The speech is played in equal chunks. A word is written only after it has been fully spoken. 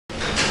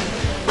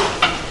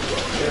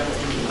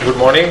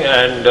morning,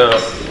 and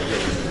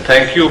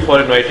thank you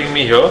for inviting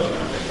me here.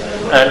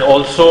 And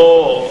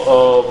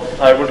also,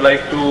 I would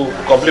like to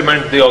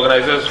compliment the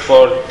organizers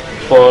for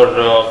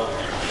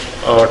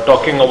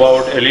talking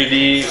about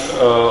LED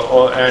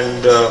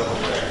and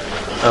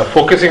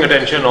focusing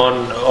attention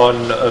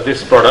on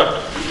this product.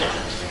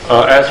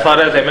 As far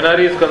as MNRE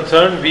is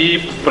concerned,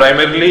 we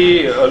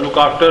primarily look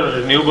after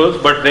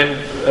renewables, but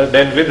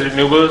then with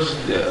renewables,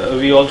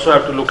 we also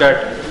have to look at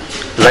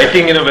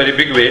lighting in a very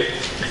big way.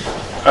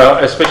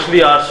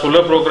 Especially our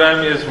solar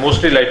program is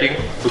mostly lighting,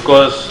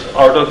 because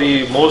out of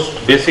the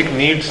most basic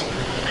needs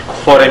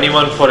for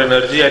anyone for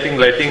energy, I think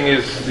lighting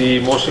is the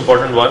most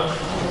important one.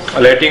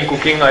 Lighting,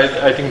 cooking,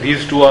 I think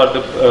these two are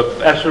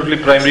the absolutely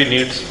primary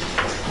needs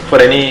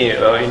for any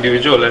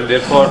individual, and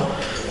therefore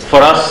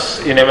for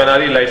us in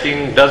MNRE,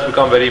 lighting does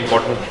become very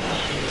important.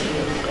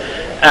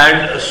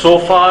 And so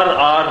far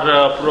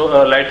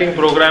our lighting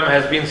program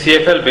has been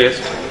CFL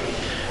based.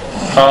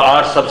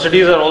 Our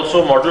subsidies are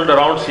also modeled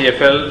around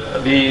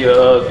CFL.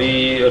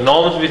 The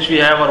norms which we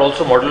have are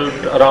also modeled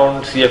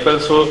around CFL.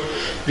 So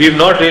we've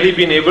not really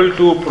been able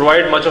to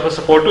provide much of a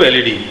support to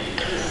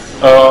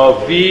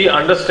LED. We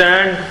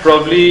understand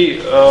probably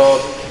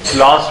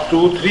last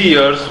 2-3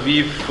 years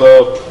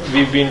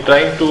we've been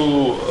trying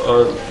to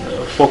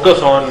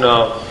focus on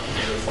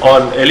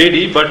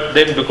LED, but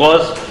then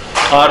because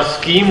our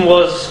scheme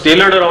was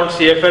tailored around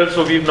CFL,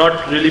 so we've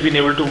not really been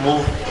able to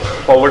move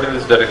forward in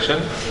this direction.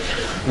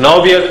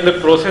 Now we are in the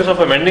process of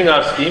amending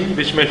our scheme,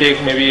 which may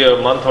take maybe a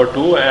month or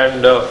two,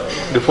 and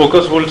the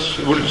focus will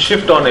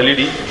shift on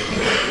LED.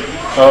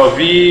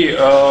 We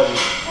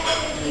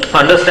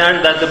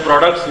understand that the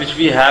products which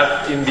we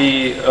have in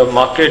the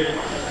market,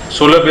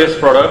 solar-based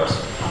products,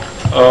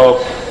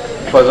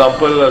 for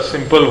example, a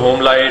simple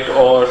home light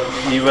or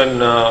even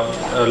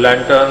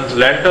lanterns.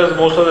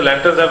 Most of the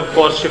lanterns have of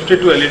course shifted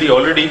to LED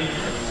already,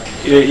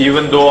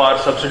 even though our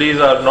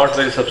subsidies are not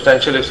very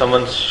substantial if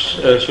someone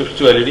shifts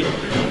to LED.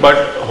 But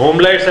home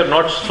lights have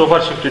not so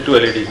far shifted to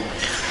LED.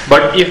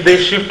 But if they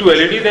shift to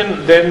LED,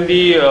 then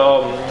the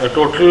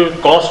total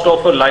cost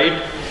of a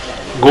light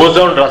goes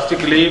down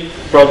drastically,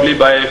 probably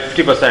by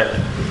 50%.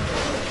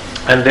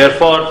 And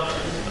therefore,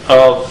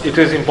 it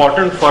is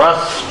important for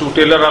us to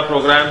tailor our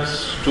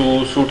programs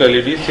to suit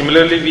LED.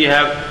 Similarly, we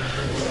have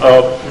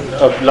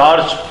a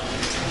large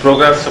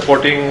program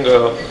supporting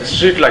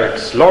street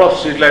lights. A lot of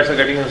street lights are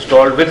getting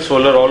installed with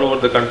solar all over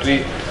the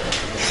country.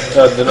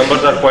 The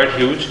numbers are quite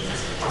huge.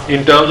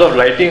 In terms of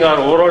lighting, our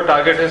overall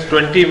target is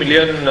 20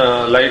 million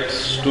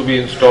lights to be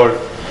installed.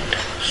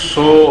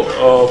 So,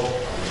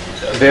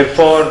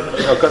 therefore,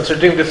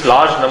 considering this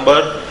large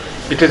number,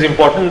 it is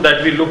important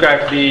that we look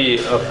at the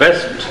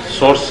best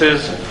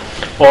sources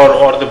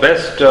or the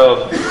best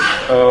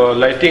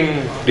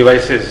lighting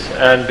devices,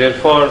 and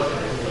therefore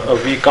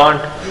we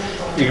can't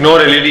ignore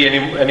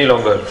LED any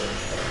longer.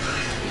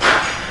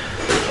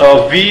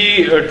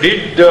 We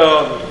did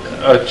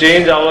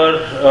change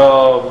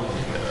our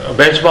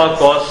benchmark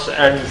costs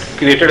and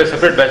created a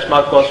separate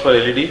benchmark cost for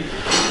LED,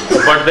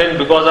 but then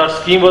because our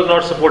scheme was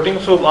not supporting,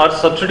 so our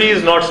subsidy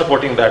is not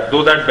supporting that,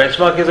 though that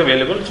benchmark is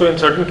available. So in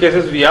certain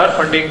cases we are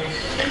funding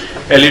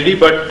LED,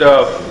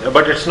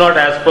 but it's not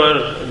as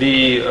per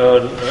the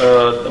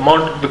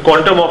the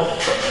quantum of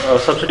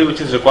subsidy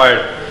which is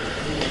required.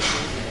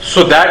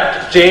 So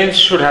that change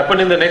should happen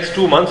in the next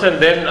 2 months, and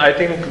then I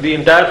think the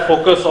entire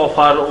focus of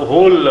our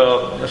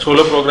whole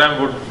solar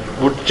program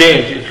would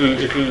change.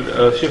 It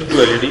will shift to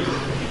LED,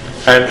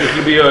 and it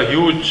will be a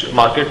huge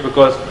market,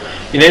 because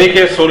in any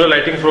case solar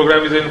lighting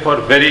program is in for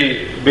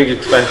very big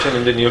expansion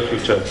in the near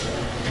future.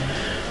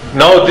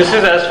 Now this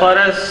is as far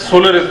as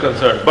solar is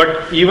concerned,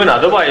 but even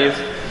otherwise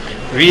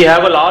we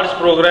have a large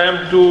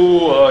program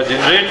to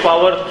generate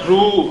power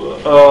through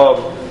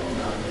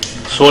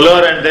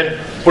solar and then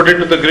put it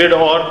to the grid,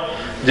 or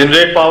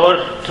generate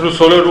power through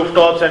solar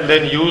rooftops and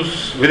then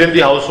use within the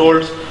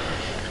households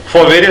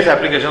for various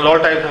applications, all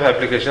types of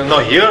applications. Now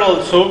here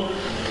also,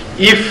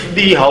 if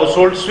the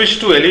household switch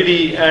to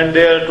LED and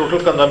their total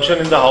consumption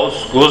in the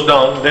house goes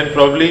down, then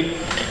probably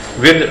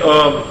with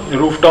a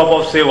rooftop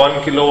of say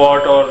 1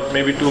 kilowatt or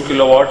maybe 2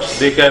 kilowatts,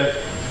 they can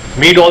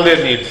meet all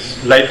their needs,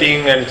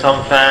 lighting and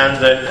some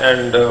fans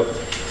and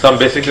some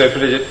basic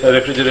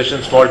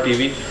refrigeration, small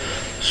TV.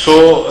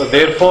 So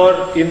therefore,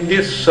 in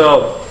this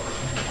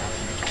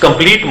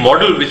complete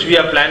model which we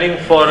are planning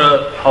for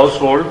a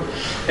household,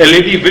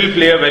 LED will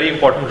play a very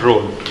important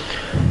role.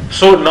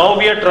 So now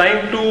we are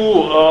trying to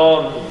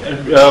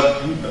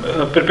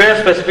prepare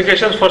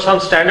specifications for some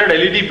standard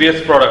LED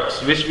based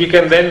products which we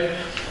can then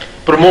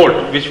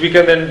promote, which we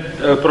can then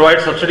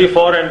provide subsidy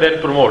for and then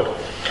promote.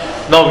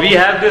 Now we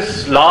have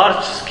this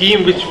large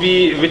scheme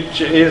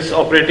which is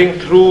operating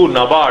through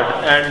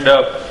NABARD, and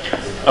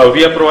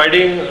we are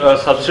providing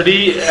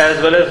subsidy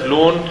as well as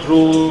loan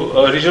through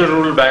regional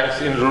rural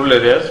banks in rural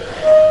areas,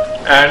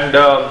 and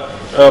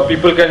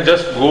people can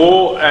just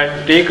go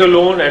and take a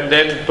loan and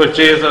then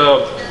purchase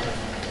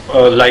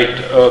a light,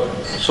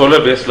 solar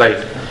based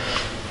light.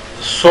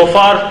 So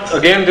far,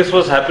 again, this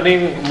was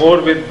happening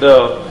more with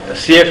the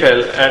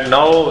CFL, and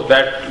now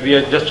that we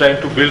are just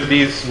trying to build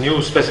these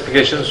new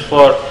specifications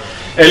for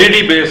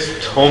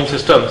LED-based home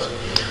systems.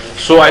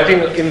 So I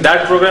think in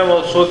that program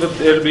also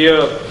there will be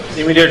a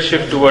immediate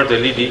shift towards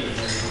LED,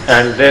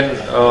 and then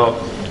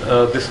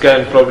this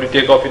can probably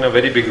take off in a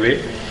very big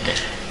way.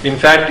 In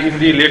fact, in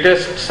the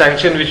latest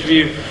sanction which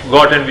we've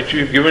got and which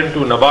we've given to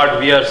NABARD,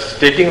 we are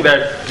stating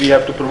that we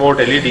have to promote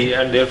LED,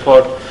 and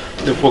therefore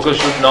the focus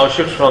should now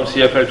shift from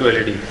CFL to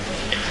LED.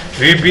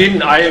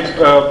 I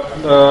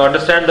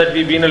understand that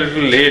we've been a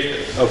little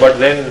late, but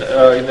then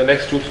in the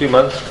next 2-3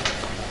 months,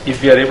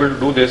 if we are able to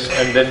do this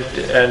and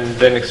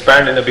then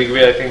expand in a big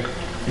way, I think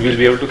we'll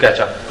be able to catch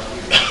up.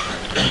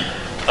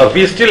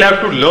 We still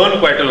have to learn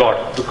quite a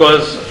lot,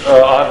 because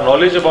our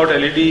knowledge about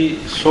LED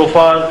so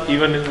far,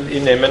 even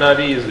in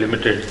MNRE, is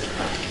limited.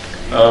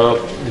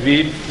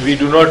 We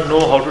do not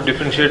know how to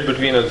differentiate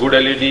between a good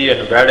LED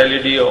and a bad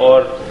LED,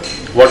 or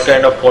what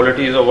kind of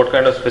qualities or what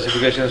kind of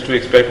specifications to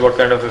expect, what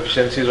kind of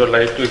efficiencies or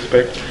light to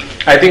expect.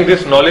 I think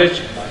this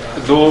knowledge,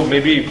 though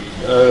maybe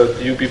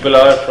you people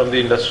are from the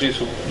industry,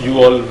 so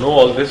you all know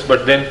all this,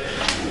 but then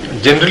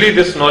generally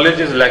this knowledge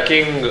is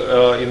lacking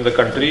in the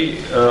country.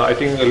 I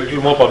think a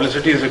little more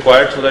publicity is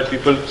required so that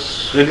people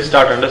really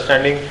start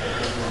understanding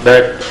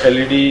that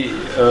LED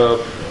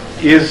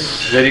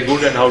is very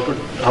good and how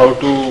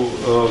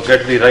to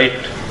get the right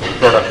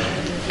product.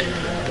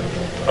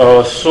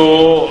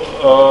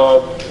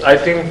 I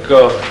think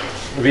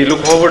we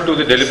look forward to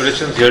the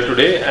deliberations here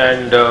today,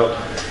 and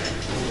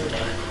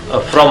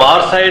from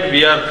our side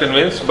we are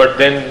convinced, but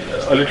then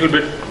a little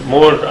bit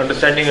more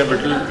understanding and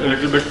a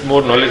little bit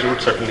more knowledge would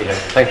certainly help.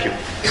 Thank you.